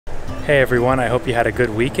Hey everyone, I hope you had a good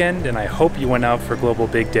weekend and I hope you went out for Global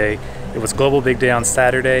Big Day. It was Global Big Day on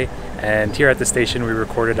Saturday, and here at the station we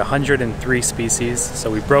recorded 103 species.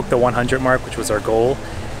 So we broke the 100 mark, which was our goal,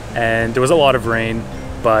 and there was a lot of rain,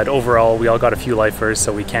 but overall we all got a few lifers,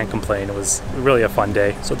 so we can't complain. It was really a fun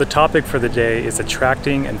day. So the topic for the day is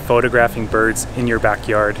attracting and photographing birds in your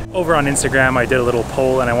backyard. Over on Instagram I did a little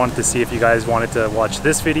poll and I wanted to see if you guys wanted to watch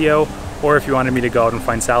this video or if you wanted me to go out and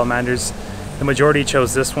find salamanders. The majority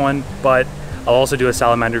chose this one, but I'll also do a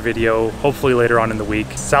salamander video hopefully later on in the week.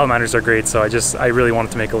 Salamanders are great, so I really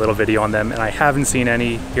wanted to make a little video on them, and I haven't seen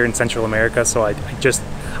any here in Central America, so I'm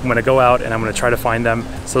gonna go out and I'm gonna try to find them,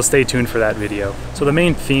 so stay tuned for that video. So the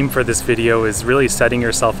main theme for this video is really setting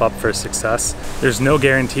yourself up for success. There's no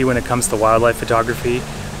guarantee when it comes to wildlife photography,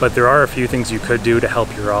 but there are a few things you could do to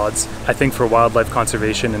help your odds. I think for wildlife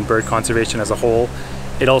conservation and bird conservation as a whole,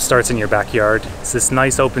 it all starts in your backyard. It's this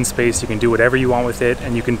nice open space, you can do whatever you want with it,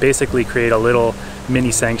 and you can basically create a little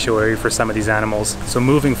mini sanctuary for some of these animals. So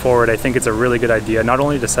moving forward, I think it's a really good idea, not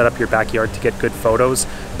only to set up your backyard to get good photos,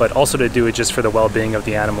 but also to do it just for the well-being of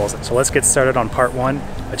the animals. So let's get started on part one,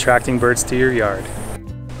 attracting birds to your yard.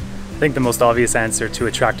 I think the most obvious answer to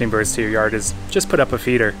attracting birds to your yard is just put up a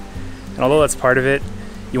feeder. And although that's part of it,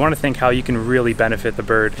 you want to think how you can really benefit the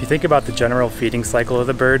bird. If you think about the general feeding cycle of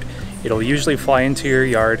the bird, it'll usually fly into your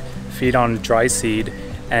yard, feed on dry seed,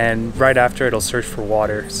 and right after it'll search for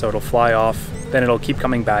water. So it'll fly off, then it'll keep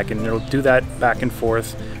coming back, and it'll do that back and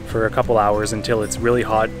forth for a couple hours until it's really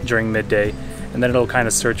hot during midday, and then it'll kind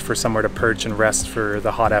of search for somewhere to perch and rest for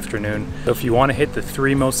the hot afternoon. So if you want to hit the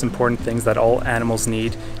three most important things that all animals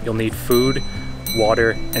need, you'll need food,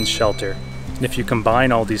 water, and shelter. And if you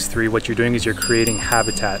combine all these three, what you're doing is you're creating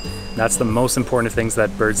habitat. And that's the most important things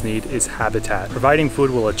that birds need, is habitat. Providing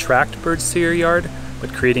food will attract birds to your yard,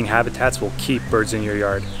 but creating habitats will keep birds in your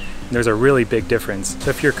yard. And there's a really big difference.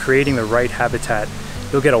 So if you're creating the right habitat,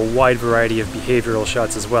 you'll get a wide variety of behavioral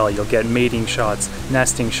shots as well. You'll get mating shots,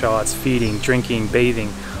 nesting shots, feeding, drinking,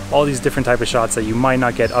 bathing, all these different type of shots that you might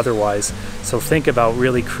not get otherwise. So think about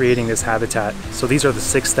really creating this habitat. So these are the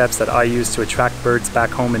 6 steps that I use to attract birds back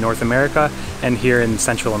home in North America and here in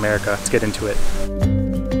Central America. Let's get into it.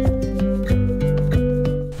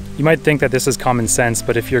 You might think that this is common sense,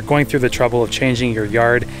 but if you're going through the trouble of changing your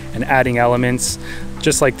yard and adding elements,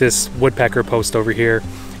 just like this woodpecker post over here,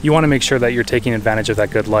 you want to make sure that you're taking advantage of that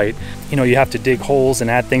good light. You know, you have to dig holes and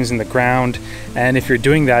add things in the ground, and if you're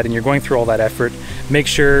doing that and you're going through all that effort, make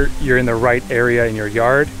sure you're in the right area in your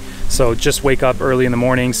yard. So just wake up early in the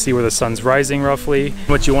morning, see where the sun's rising roughly.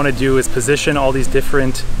 What you want to do is position all these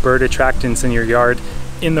different bird attractants in your yard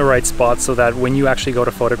in the right spot so that when you actually go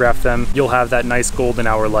to photograph them, you'll have that nice golden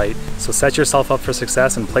hour light. So set yourself up for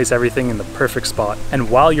success and place everything in the perfect spot. And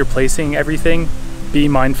while you're placing everything, be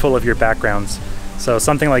mindful of your backgrounds. So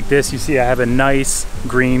something like this, you see I have a nice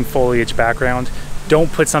green foliage background.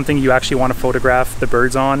 Don't put something you actually want to photograph the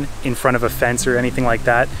birds on in front of a fence or anything like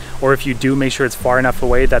that. Or if you do, make sure it's far enough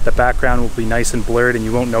away that the background will be nice and blurred and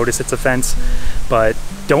you won't notice it's a fence. But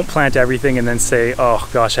don't plant everything and then say, oh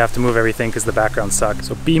gosh, I have to move everything because the background sucks.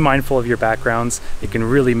 So be mindful of your backgrounds. It can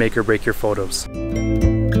really make or break your photos.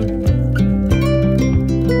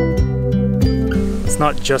 It's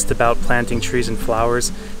not just about planting trees and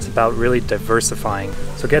flowers, it's about really diversifying.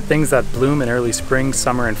 So get things that bloom in early spring,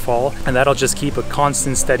 summer, and fall, and that'll just keep a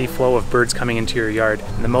constant, steady flow of birds coming into your yard.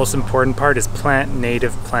 And the most important part is plant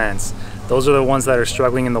native plants. Those are the ones that are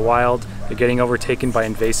struggling in the wild. They're getting overtaken by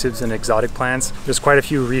invasives and exotic plants. There's quite a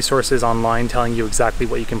few resources online telling you exactly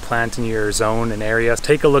what you can plant in your zone and area.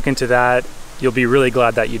 Take a look into that. You'll be really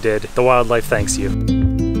glad that you did. The wildlife thanks you.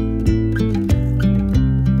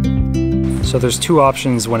 So there's 2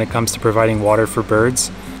 options when it comes to providing water for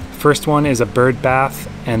birds. First one is a bird bath,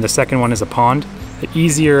 and the second one is a pond. The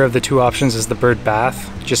easier of the 2 options is the bird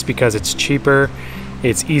bath, just because it's cheaper,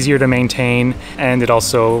 it's easier to maintain, and it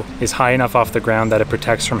also is high enough off the ground that it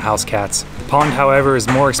protects from house cats. The pond, however, is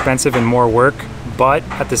more expensive and more work, but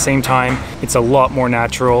at the same time, it's a lot more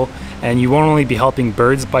natural, and you won't only be helping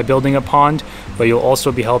birds by building a pond, but you'll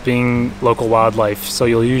also be helping local wildlife. So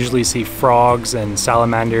you'll usually see frogs and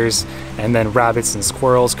salamanders, and then rabbits and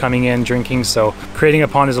squirrels coming in drinking. So creating a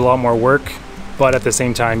pond is a lot more work, but at the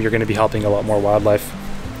same time, you're going to be helping a lot more wildlife.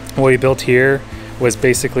 What we built here was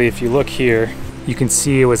basically, if you look here, you can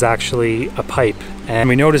see it was actually a pipe. And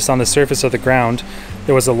we noticed on the surface of the ground,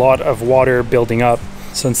 there was a lot of water building up.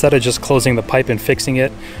 So instead of just closing the pipe and fixing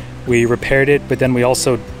it, we repaired it, but then we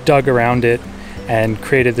also dug around it and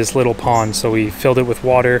created this little pond. So we filled it with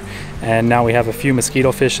water, and now we have a few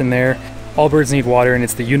mosquito fish in there. All birds need water, and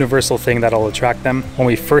it's the universal thing that'll attract them. When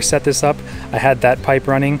we first set this up, I had that pipe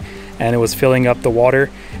running and it was filling up the water,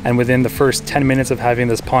 and within the first 10 minutes of having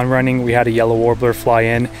this pond running, we had a yellow warbler fly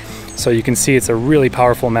in. So you can see it's a really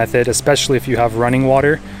powerful method, especially if you have running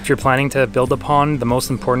water. If you're planning to build a pond, the most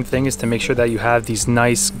important thing is to make sure that you have these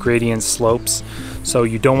nice gradient slopes. So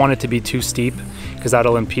you don't want it to be too steep, because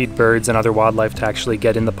that'll impede birds and other wildlife to actually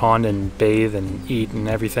get in the pond and bathe and eat and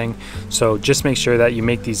everything. So just make sure that you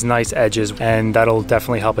make these nice edges, and that'll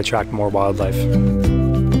definitely help attract more wildlife.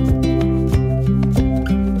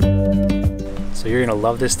 So you're gonna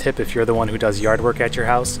love this tip if you're the one who does yard work at your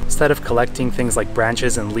house. Instead of collecting things like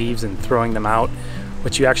branches and leaves and throwing them out,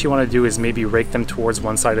 what you actually want to do is maybe rake them towards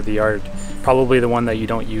one side of the yard, probably the one that you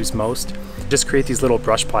don't use most. Just create these little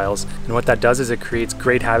brush piles, and what that does is it creates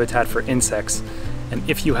great habitat for insects. And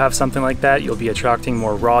if you have something like that, you'll be attracting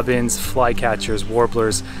more robins, flycatchers,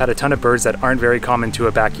 warblers. Had a ton of birds that aren't very common to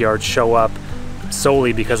a backyard show up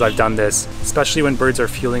solely because I've done this. Especially when birds are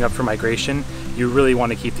fueling up for migration, you really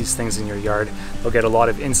want to keep these things in your yard. They'll get a lot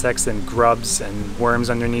of insects and grubs and worms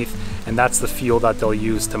underneath, and that's the fuel that they'll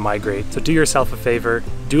use to migrate. So do yourself a favor,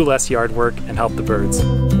 do less yard work, and help the birds.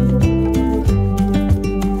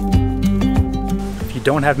 If you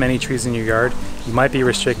don't have many trees in your yard, you might be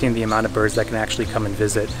restricting the amount of birds that can actually come and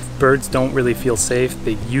visit. Birds don't really feel safe.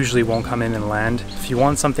 They usually won't come in and land. If you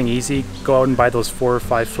want something easy, go out and buy those 4 or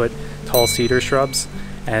 5 foot tall cedar shrubs.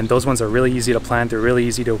 And those ones are really easy to plant, they're really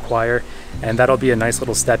easy to acquire, and that'll be a nice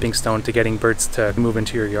little stepping stone to getting birds to move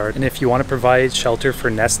into your yard. And if you want to provide shelter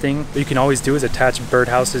for nesting, what you can always do is attach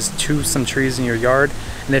birdhouses to some trees in your yard.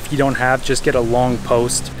 And if you don't have, just get a long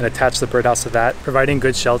post and attach the birdhouse to that. Providing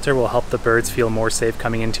good shelter will help the birds feel more safe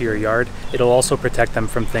coming into your yard. It'll also protect them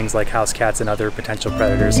from things like house cats and other potential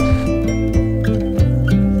predators.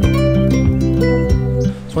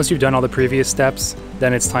 So once you've done all the previous steps,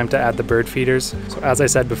 then it's time to add the bird feeders. So as I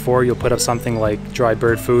said before, you'll put up something like dry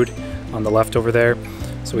bird food on the left over there.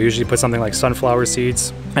 So we usually put something like sunflower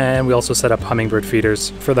seeds, and we also set up hummingbird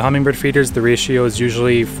feeders. For the hummingbird feeders, the ratio is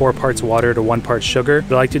usually 4 parts water to 1 part sugar.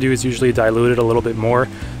 What I like to do is usually dilute it a little bit more.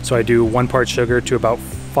 So I do 1 part sugar to about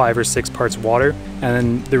 5 or 6 parts water.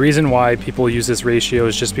 And the reason why people use this ratio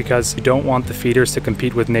is just because you don't want the feeders to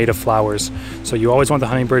compete with native flowers. So you always want the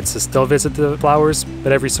hummingbirds to still visit the flowers,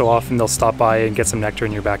 but every so often they'll stop by and get some nectar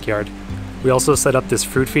in your backyard. We also set up this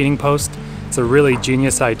fruit feeding post. It's a really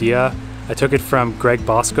genius idea. I took it from Greg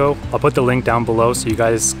Bosco. I'll put the link down below so you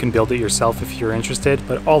guys can build it yourself if you're interested.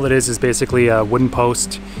 But all it is basically a wooden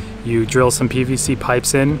post. You drill some PVC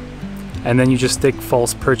pipes in, and then you just stick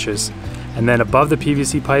false perches. And then above the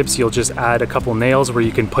PVC pipes, you'll just add a couple nails where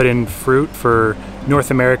you can put in fruit. For North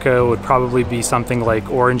America, it would probably be something like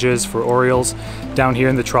oranges for orioles. Down here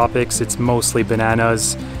in the tropics, it's mostly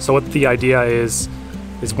bananas. So what the idea is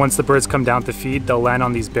once the birds come down to feed, they'll land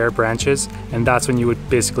on these bare branches, and that's when you would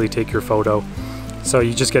basically take your photo. So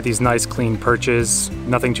you just get these nice clean perches,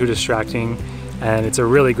 nothing too distracting, and it's a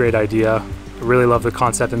really great idea. I really love the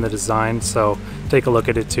concept and the design, so take a look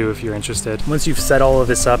at it too if you're interested. Once you've set all of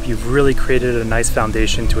this up, you've really created a nice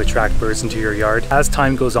foundation to attract birds into your yard. As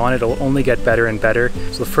time goes on, it'll only get better and better.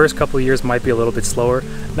 So the first couple of years might be a little bit slower,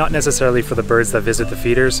 not necessarily for the birds that visit the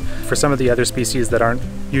feeders. For some of the other species that aren't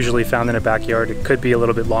usually found in a backyard, it could be a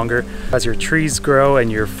little bit longer. As your trees grow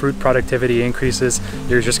and your fruit productivity increases,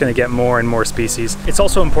 you're just going to get more and more species. It's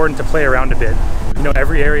also important to play around a bit. You know,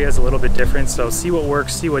 every area is a little bit different, so see what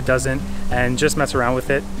works, see what doesn't, and just mess around with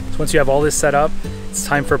it. So once you have all this set up, it's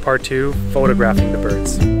time for part 2, photographing the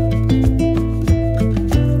birds.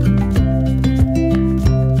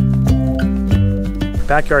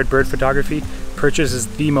 Backyard bird photography, perches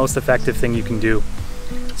is the most effective thing you can do.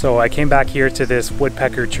 So I came back here to this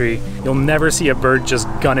woodpecker tree. You'll never see a bird just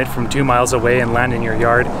gun it from 2 miles away and land in your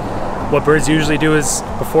yard. What birds usually do is,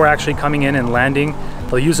 before actually coming in and landing,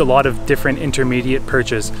 they'll use a lot of different intermediate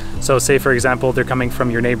perches. So say for example, they're coming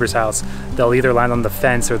from your neighbor's house. They'll either land on the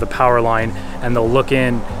fence or the power line, and they'll look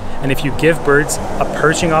in. And if you give birds a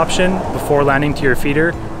perching option before landing to your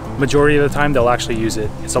feeder, majority of the time they'll actually use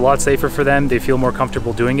it. It's a lot safer for them, they feel more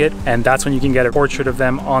comfortable doing it, and that's when you can get a portrait of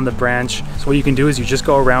them on the branch. So what you can do is you just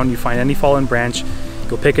go around, you find any fallen branch,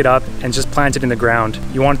 you'll pick it up and just plant it in the ground.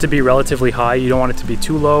 You want it to be relatively high, you don't want it to be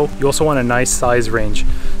too low. You also want a nice size range.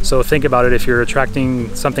 So think about it, if you're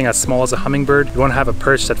attracting something as small as a hummingbird, you want to have a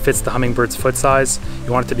perch that fits the hummingbird's foot size.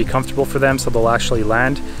 You want it to be comfortable for them so they'll actually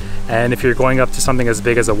land. And if you're going up to something as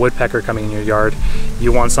big as a woodpecker coming in your yard,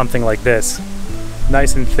 you want something like this.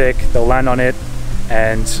 Nice and thick, they'll land on it,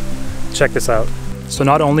 and check this out. So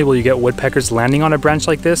not only will you get woodpeckers landing on a branch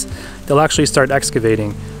like this, they'll actually start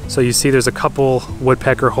excavating. So you see there's a couple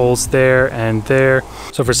woodpecker holes there and there.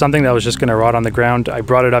 So for something that was just gonna rot on the ground, I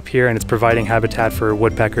brought it up here and it's providing habitat for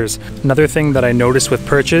woodpeckers. Another thing that I noticed with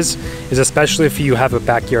perches is, especially if you have a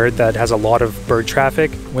backyard that has a lot of bird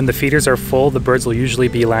traffic, when the feeders are full, the birds will usually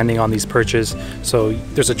be landing on these perches. So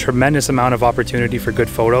there's a tremendous amount of opportunity for good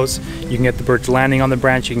photos. You can get the birds landing on the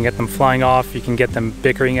branch, you can get them flying off, you can get them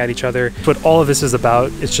bickering at each other. What all of this is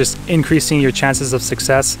about is just increasing your chances of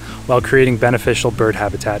success while creating beneficial bird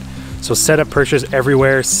habitat. So set up perches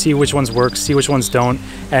everywhere, see which ones work, see which ones don't,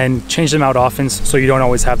 and change them out often so you don't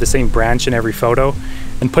always have the same branch in every photo.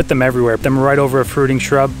 And put them everywhere. Put them right over a fruiting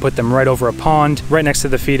shrub, put them right over a pond, right next to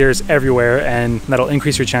the feeders, everywhere, and that'll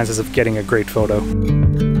increase your chances of getting a great photo.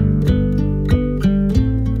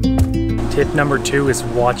 Tip number 2 is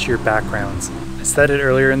watch your backgrounds. I said it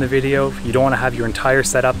earlier in the video, you don't want to have your entire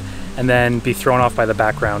setup and then be thrown off by the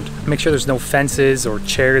background. Make sure there's no fences or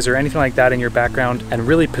chairs or anything like that in your background, and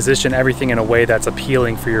really position everything in a way that's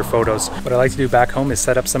appealing for your photos. What I like to do back home is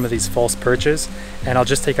set up some of these false perches, and I'll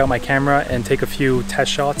just take out my camera and take a few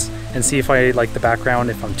test shots and see if I like the background,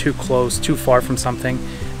 if I'm too close, too far from something,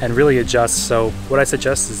 and really adjust. So what I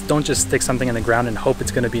suggest is don't just stick something in the ground and hope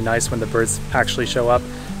it's going to be nice when the birds actually show up.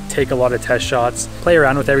 Take a lot of test shots, play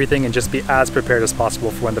around with everything, and just be as prepared as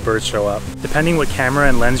possible for when the birds show up. Depending what camera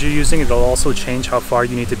and lens you're using, it'll also change how far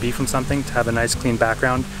you need to be from something to have a nice clean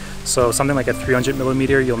background. So something like a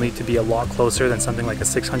 300mm, you'll need to be a lot closer than something like a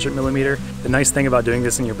 600mm. The nice thing about doing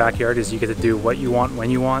this in your backyard is you get to do what you want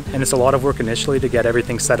when you want, and it's a lot of work initially to get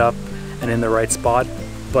everything set up and in the right spot,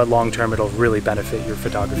 but long term it'll really benefit your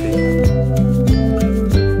photography.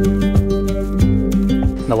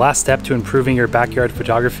 The last step to improving your backyard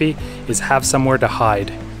photography is have somewhere to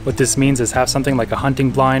hide. What this means is have something like a hunting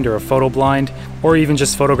blind or a photo blind, or even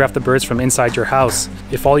just photograph the birds from inside your house.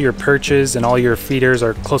 If all your perches and all your feeders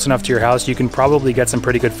are close enough to your house, you can probably get some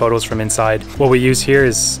pretty good photos from inside. What we use here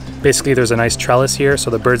is basically there's a nice trellis here so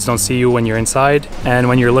the birds don't see you when you're inside, and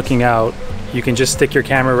when you're looking out, you can just stick your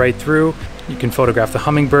camera right through. You can photograph the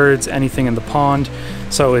hummingbirds, anything in the pond,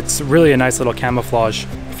 so it's really a nice little camouflage.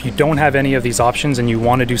 If you don't have any of these options and you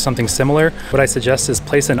want to do something similar, what I suggest is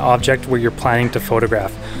place an object where you're planning to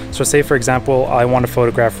photograph. So say for example, I want to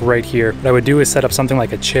photograph right here. What I would do is set up something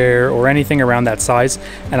like a chair or anything around that size,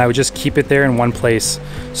 and I would just keep it there in one place.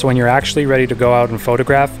 So when you're actually ready to go out and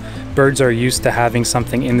photograph, birds are used to having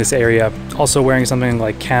something in this area. Also wearing something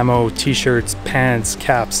like camo, t-shirts, pants,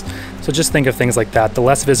 caps. So just think of things like that. The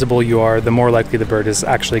less visible you are, the more likely the bird is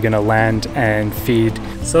actually going to land and feed.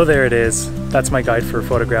 So there it is. That's my guide for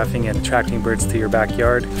photographing and attracting birds to your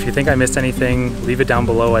backyard. If you think I missed anything, leave it down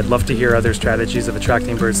below. I'd love to hear other strategies of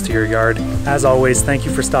attracting birds to your yard. As always, thank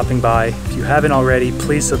you for stopping by. If you haven't already,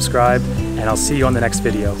 please subscribe, and I'll see you on the next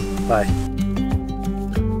video. Bye.